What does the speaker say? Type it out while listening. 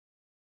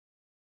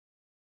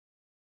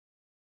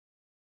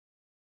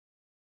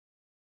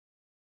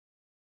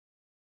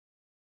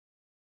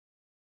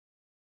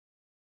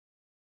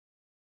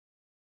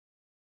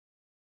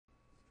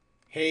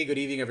Hey, good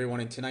evening, everyone.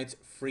 In tonight's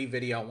free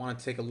video, I want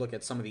to take a look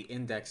at some of the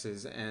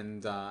indexes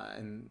and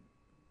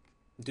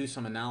do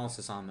some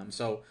analysis on them.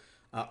 So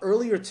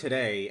earlier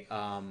today,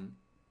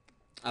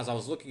 as I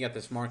was looking at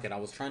this market, I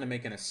was trying to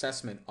make an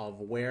assessment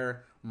of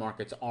where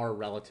markets are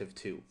relative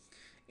to.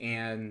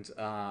 And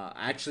I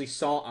actually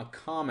saw a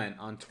comment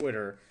on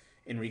Twitter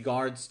in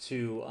regards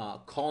to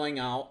calling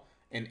out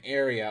an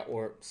area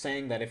or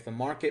saying that if the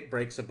market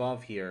breaks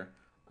above here,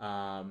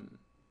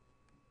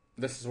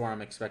 this is where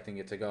I'm expecting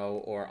it to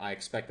go, or I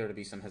expect there to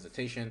be some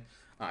hesitation.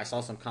 I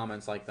saw some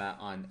comments like that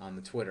on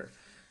the Twitter,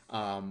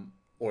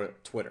 or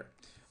Twitter.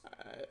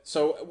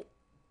 So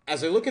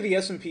as I look at the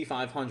S&P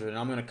 500, and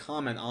I'm going to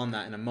comment on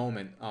that in a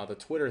moment, the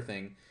Twitter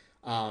thing,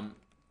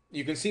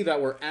 you can see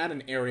that we're at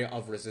an area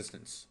of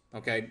resistance.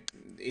 Okay,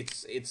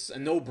 it's a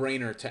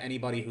no-brainer to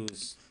anybody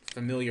who's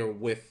familiar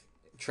with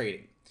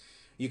trading.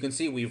 You can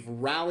see we've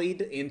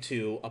rallied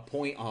into a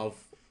point of,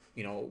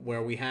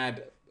 where we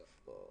had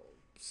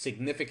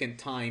significant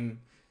time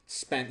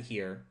spent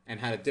here and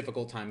had a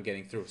difficult time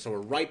getting through. So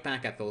we're right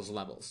back at those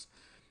levels.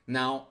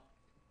 Now,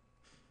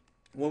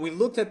 when we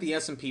looked at the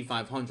S&P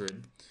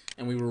 500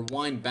 and we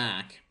rewind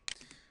back,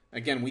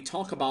 again, we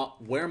talk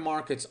about where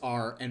markets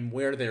are and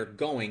where they're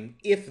going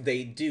if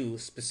they do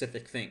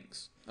specific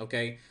things.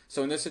 Okay,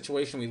 so in this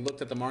situation, we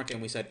looked at the market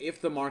and we said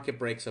if the market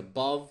breaks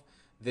above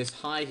this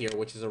high here,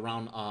 which is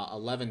around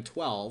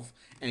 1112,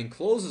 and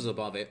closes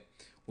above it,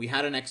 we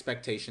had an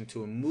expectation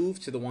to move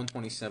to the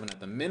 127 at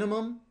the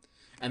minimum,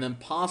 and then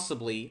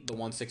possibly the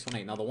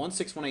 1618. Now, the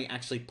 1618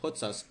 actually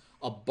puts us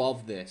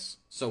above this,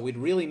 so we'd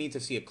really need to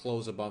see a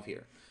close above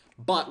here.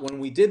 But when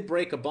we did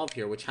break above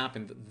here, which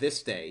happened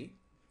this day,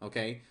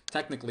 okay,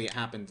 technically it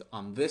happened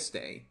on this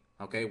day,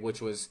 okay, which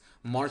was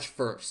March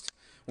 1st.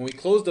 When we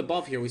closed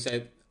above here, we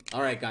said,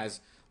 all right, guys,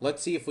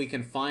 let's see if we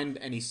can find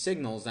any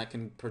signals that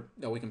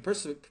we can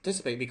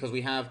participate, because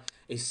we have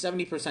a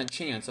 70%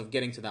 chance of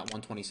getting to that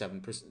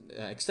 127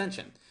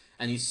 extension.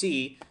 And you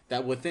see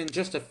that within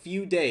just a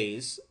few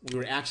days, we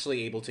were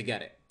actually able to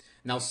get it.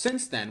 Now,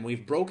 since then,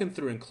 we've broken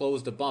through and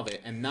closed above it,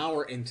 and now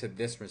we're into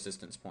this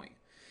resistance point.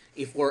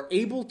 If we're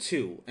able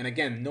to, and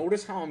again,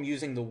 notice how I'm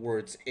using the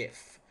words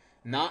if,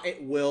 not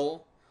it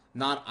will,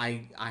 not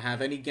I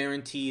have any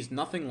guarantees,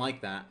 nothing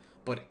like that.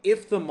 But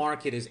if the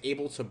market is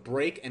able to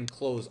break and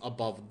close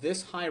above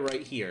this high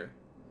right here,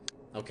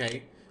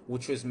 okay,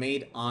 which was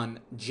made on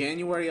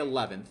January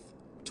 11th,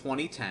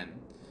 2010,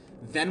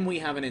 then we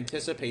have an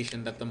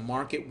anticipation that the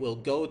market will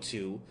go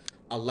to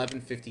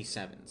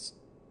 1157s.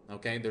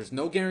 Okay, there's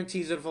no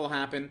guarantees that it will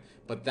happen,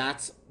 but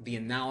that's the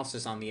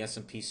analysis on the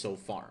S&P so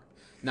far.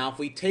 Now, if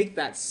we take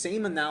that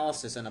same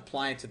analysis and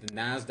apply it to the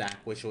Nasdaq,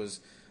 which was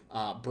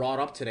brought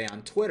up today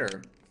on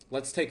Twitter,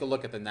 let's take a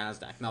look at the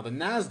Nasdaq. Now, the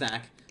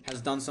Nasdaq has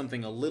done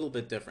something a little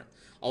bit different.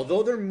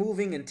 Although they're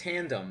moving in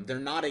tandem, they're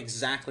not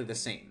exactly the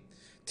same.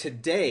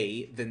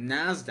 Today, the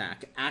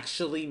Nasdaq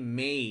actually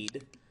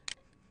made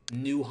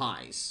new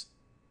highs,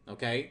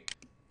 okay,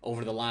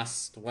 over the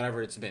last,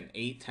 whatever it's been,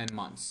 8-10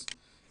 months.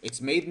 It's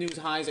made new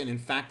highs, and in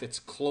fact, it's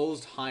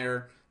closed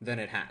higher than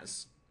it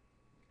has,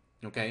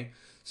 okay?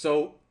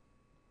 So,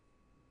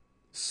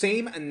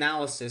 same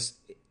analysis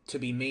to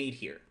be made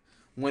here.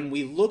 When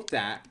we looked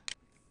at,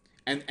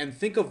 and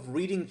think of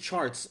reading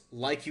charts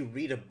like you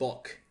read a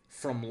book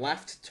from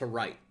left to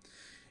right.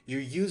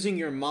 You're using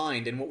your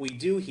mind, and what we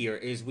do here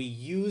is we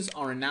use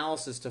our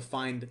analysis to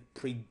find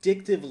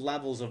predictive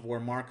levels of where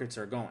markets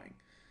are going.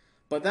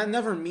 But that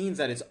never means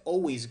that it's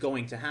always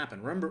going to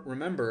happen.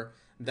 Remember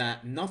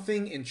that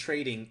nothing in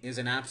trading is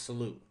an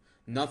absolute.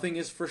 Nothing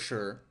is for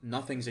sure.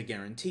 Nothing's a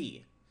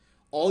guarantee.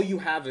 All you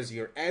have is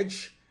your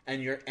edge,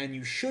 and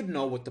you should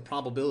know what the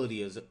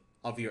probability is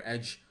of your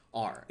edge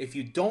are. If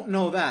you don't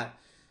know that,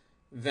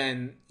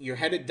 then you're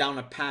headed down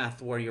a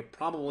path where you're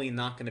probably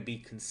not going to be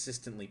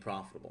consistently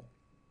profitable.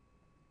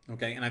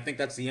 Okay, and I think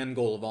that's the end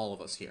goal of all of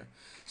us here.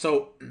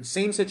 So,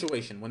 same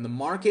situation. When the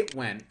market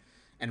went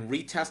and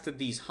retested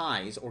these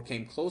highs, or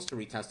came close to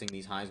retesting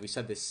these highs, we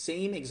said the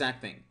same exact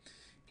thing.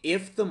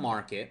 If the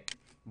market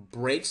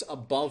breaks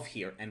above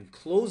here and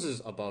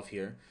closes above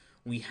here,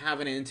 we have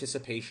an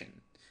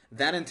anticipation.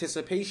 That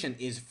anticipation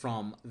is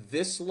from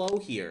this low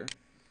here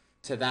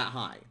to that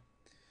high.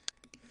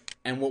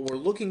 And what we're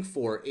looking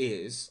for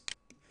is,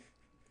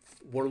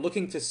 we're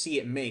looking to see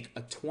it make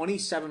a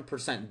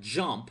 27%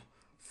 jump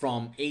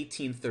from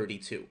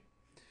 1832.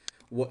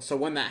 So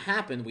when that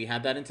happened, we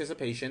had that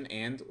anticipation,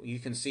 and you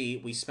can see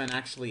we spent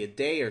actually a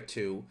day or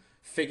two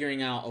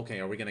figuring out,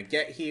 okay, are we going to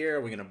get here?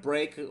 Are we going to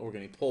break? Are we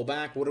going to pull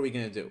back? What are we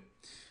going to do?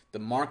 The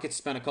market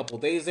spent a couple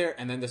days there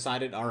and then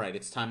decided, all right,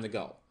 it's time to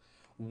go.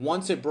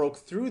 Once it broke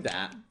through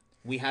that,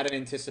 we had an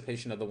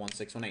anticipation of the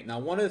 1618. Now,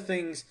 one of the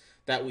things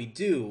that we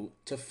do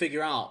to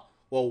figure out,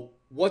 well,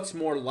 what's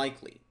more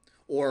likely,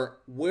 or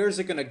where's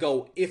it going to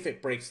go if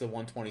it breaks the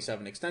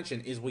 127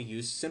 extension, is we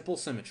use simple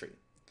symmetry.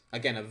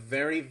 Again, a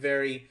very,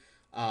 very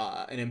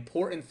an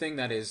important thing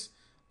that is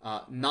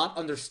not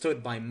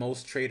understood by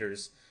most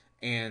traders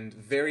and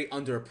very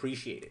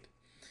underappreciated.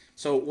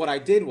 So what I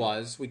did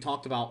was, we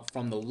talked about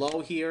from the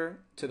low here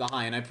to the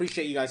high, and I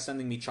appreciate you guys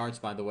sending me charts,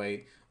 by the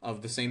way,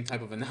 of the same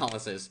type of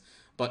analysis.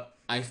 But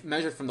I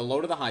measured from the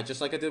low to the high,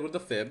 just like I did with the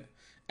fib,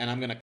 and I'm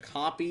going to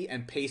copy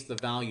and paste the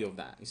value of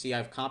that. You see,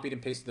 I've copied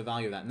and pasted the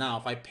value of that. Now,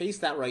 if I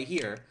paste that right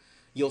here,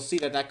 you'll see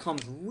that that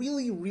comes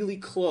really, really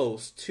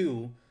close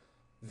to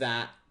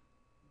that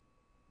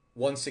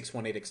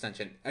 1618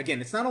 extension.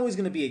 Again, it's not always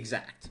going to be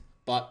exact,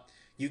 but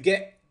you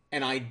get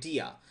an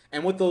idea.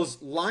 And what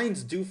those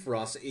lines do for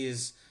us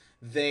is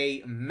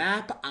they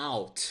map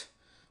out,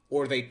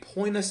 or they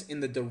point us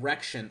in the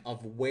direction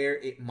of where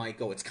it might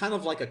go. It's kind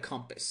of like a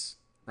compass,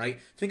 right?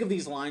 Think of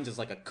these lines as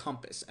like a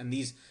compass, and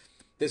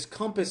this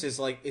compass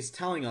is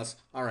telling us,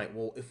 all right,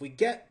 well, if we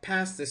get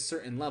past this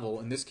certain level,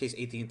 in this case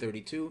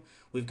 1832,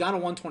 we've got a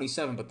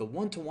 127, but the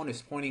 1-to-1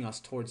 is pointing us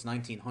towards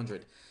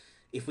 1900.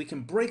 If we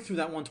can break through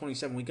that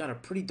 127, we got a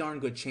pretty darn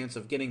good chance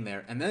of getting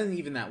there. And then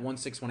even that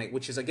 1618,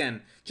 which is,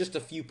 again, just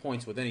a few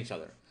points within each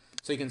other.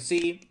 So you can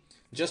see,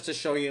 just to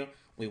show you,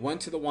 we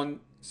went to the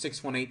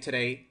 1618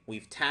 today.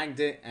 We've tagged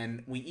it,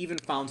 and we even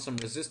found some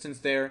resistance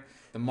there.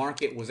 The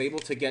market was able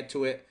to get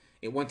to it.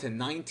 It went to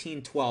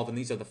 1912, and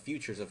these are the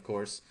futures, of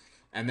course.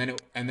 And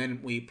then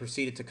we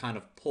proceeded to kind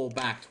of pull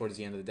back towards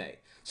the end of the day.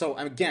 So,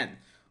 again,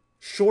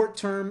 short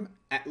term,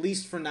 at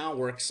least for now,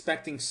 we're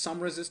expecting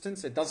some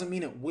resistance. It doesn't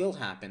mean it will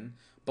happen,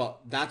 but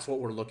that's what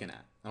we're looking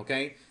at,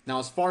 okay? Now,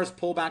 as far as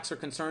pullbacks are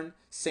concerned,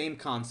 same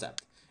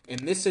concept.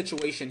 In this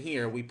situation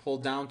here, we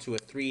pulled down to a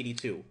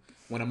 382.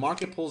 When a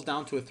market pulls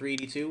down to a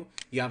 382,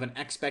 you have an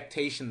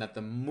expectation that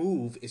the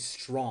move is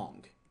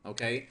strong,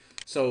 okay?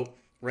 So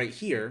right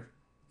here,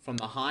 from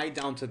the high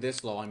down to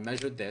this low, I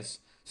measured this.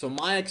 So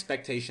my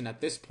expectation at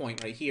this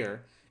point right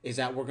here is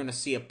that we're going to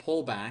see a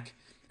pullback,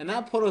 and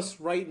that put us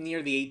right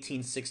near the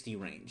 1860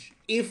 range,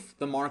 if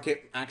the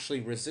market actually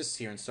resists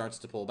here and starts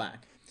to pull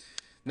back.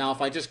 Now,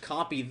 if I just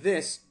copy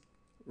this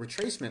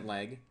retracement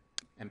leg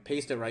and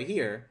paste it right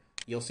here,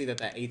 you'll see that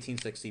that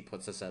 1860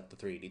 puts us at the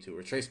 382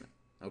 retracement.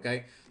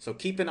 Okay, so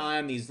keep an eye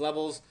on these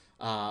levels.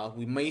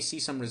 We may see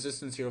some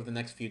resistance here over the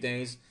next few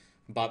days,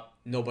 but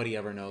nobody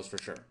ever knows for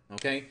sure.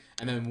 Okay,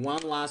 and then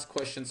one last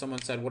question.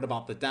 Someone said, what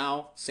about the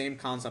Dow? Same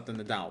concept in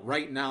the Dow.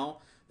 Right now,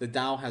 the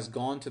Dow has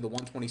gone to the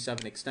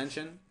 127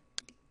 extension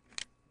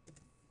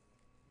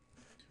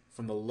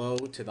from the low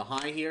to the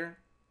high here.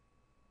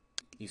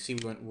 You see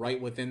we went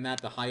right within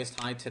that. The highest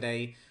high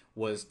today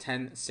was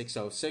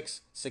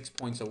 10,606, 6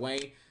 points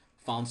away.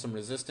 Found some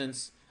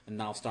resistance, and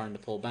now starting to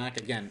pull back.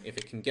 Again, if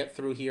it can get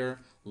through here,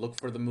 look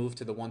for the move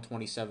to the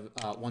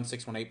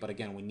 1618, but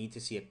again, we need to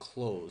see a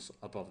close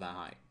above that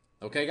high.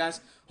 Okay,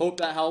 guys? Hope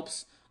that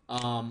helps.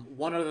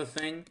 One other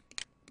thing.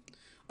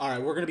 All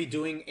right, we're going to be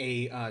doing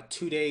a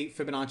 2-day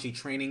Fibonacci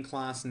training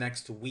class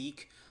next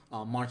week,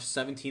 March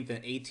 17th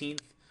and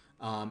 18th.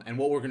 And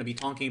what we're going to be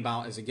talking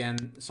about is,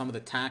 again, some of the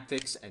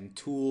tactics and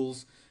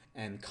tools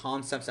and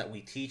concepts that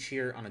we teach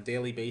here on a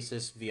daily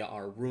basis via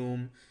our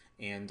room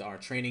and our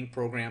training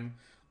program.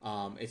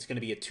 It's going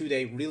to be a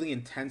 2-day, really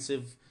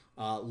intensive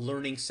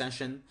learning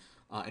session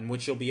in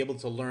which you'll be able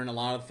to learn a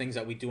lot of things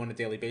that we do on a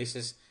daily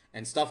basis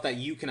and stuff that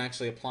you can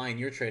actually apply in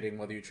your trading,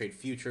 whether you trade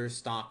futures,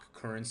 stock,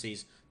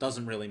 currencies,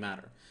 doesn't really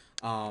matter.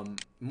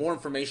 More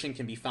information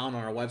can be found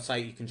on our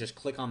website. You can just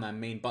click on that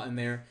main button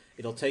there.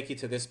 It'll take you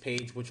to this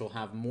page, which will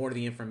have more of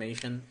the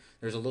information.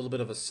 There's a little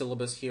bit of a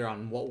syllabus here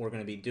on what we're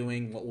going to be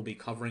doing, what we'll be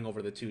covering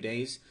over the 2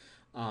 days.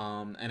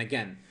 And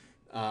again,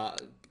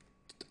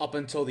 up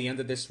until the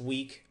end of this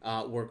week,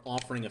 we're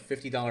offering a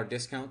 $50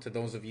 discount to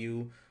those of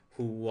you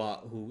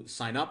who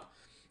sign up,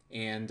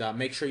 and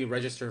make sure you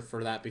register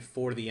for that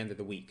before the end of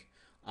the week.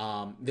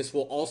 This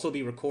will also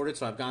be recorded,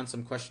 so I've gotten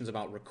some questions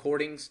about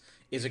recordings.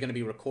 Is it going to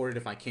be recorded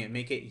if I can't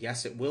make it?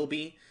 Yes, it will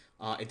be.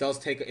 It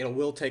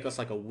will take us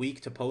like a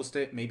week to post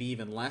it, maybe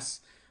even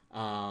less,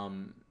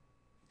 and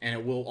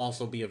it will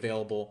also be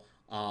available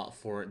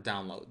for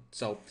download.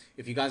 So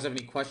if you guys have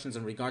any questions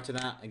in regard to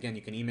that, again,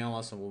 you can email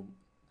us and we'll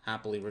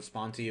happily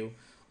respond to you.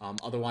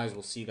 Otherwise,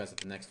 we'll see you guys at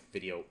the next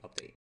video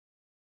update.